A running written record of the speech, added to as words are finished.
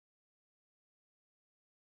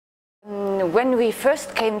When we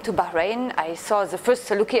first came to Bahrain, I saw the first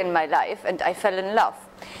Saluki in my life and I fell in love.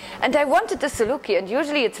 And I wanted a Saluki, and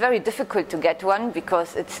usually it's very difficult to get one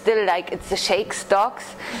because it's still like it's the sheikh's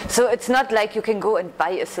dogs. So it's not like you can go and buy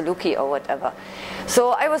a Saluki or whatever. So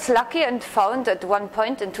I was lucky and found at one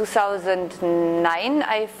point in 2009,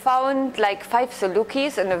 I found like 5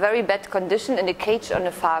 Salukis in a very bad condition in a cage on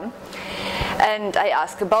a farm. And I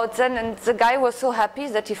asked about them, and the guy was so happy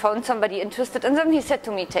that he found somebody interested in them. He said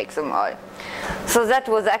to me, take them all. So that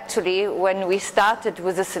was actually when we started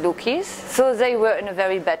with the Salukis. So they were in a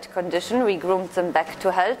very bad condition. We groomed them back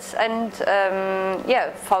to health and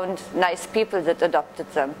found nice people that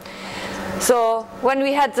adopted them. So when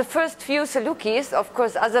we had the first few Salukis, of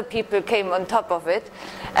course other people came on top of it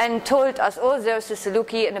and told us, oh, there's a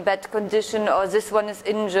Saluki in a bad condition, or this one is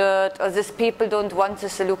injured, or these people don't want the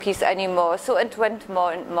Salukis anymore. So it went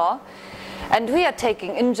more and more. And we are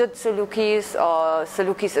taking injured Salukis or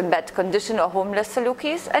Salukis in bad condition or homeless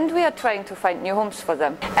Salukis, and we are trying to find new homes for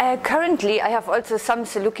them. Currently I have also some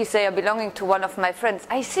Salukis, they are belonging to one of my friends.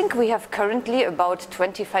 I think we have currently about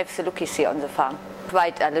 25 Salukis here on the farm.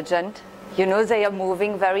 Quite elegant. You know, they are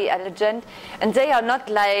moving very elegant, and they are not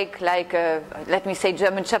like a, let me say,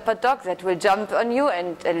 German Shepherd dog that will jump on you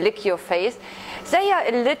and lick your face. They are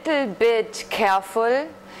a little bit careful.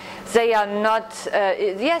 They are not,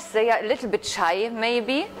 yes, they are a little bit shy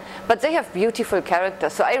maybe, but they have beautiful character,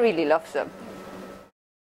 so I really love them.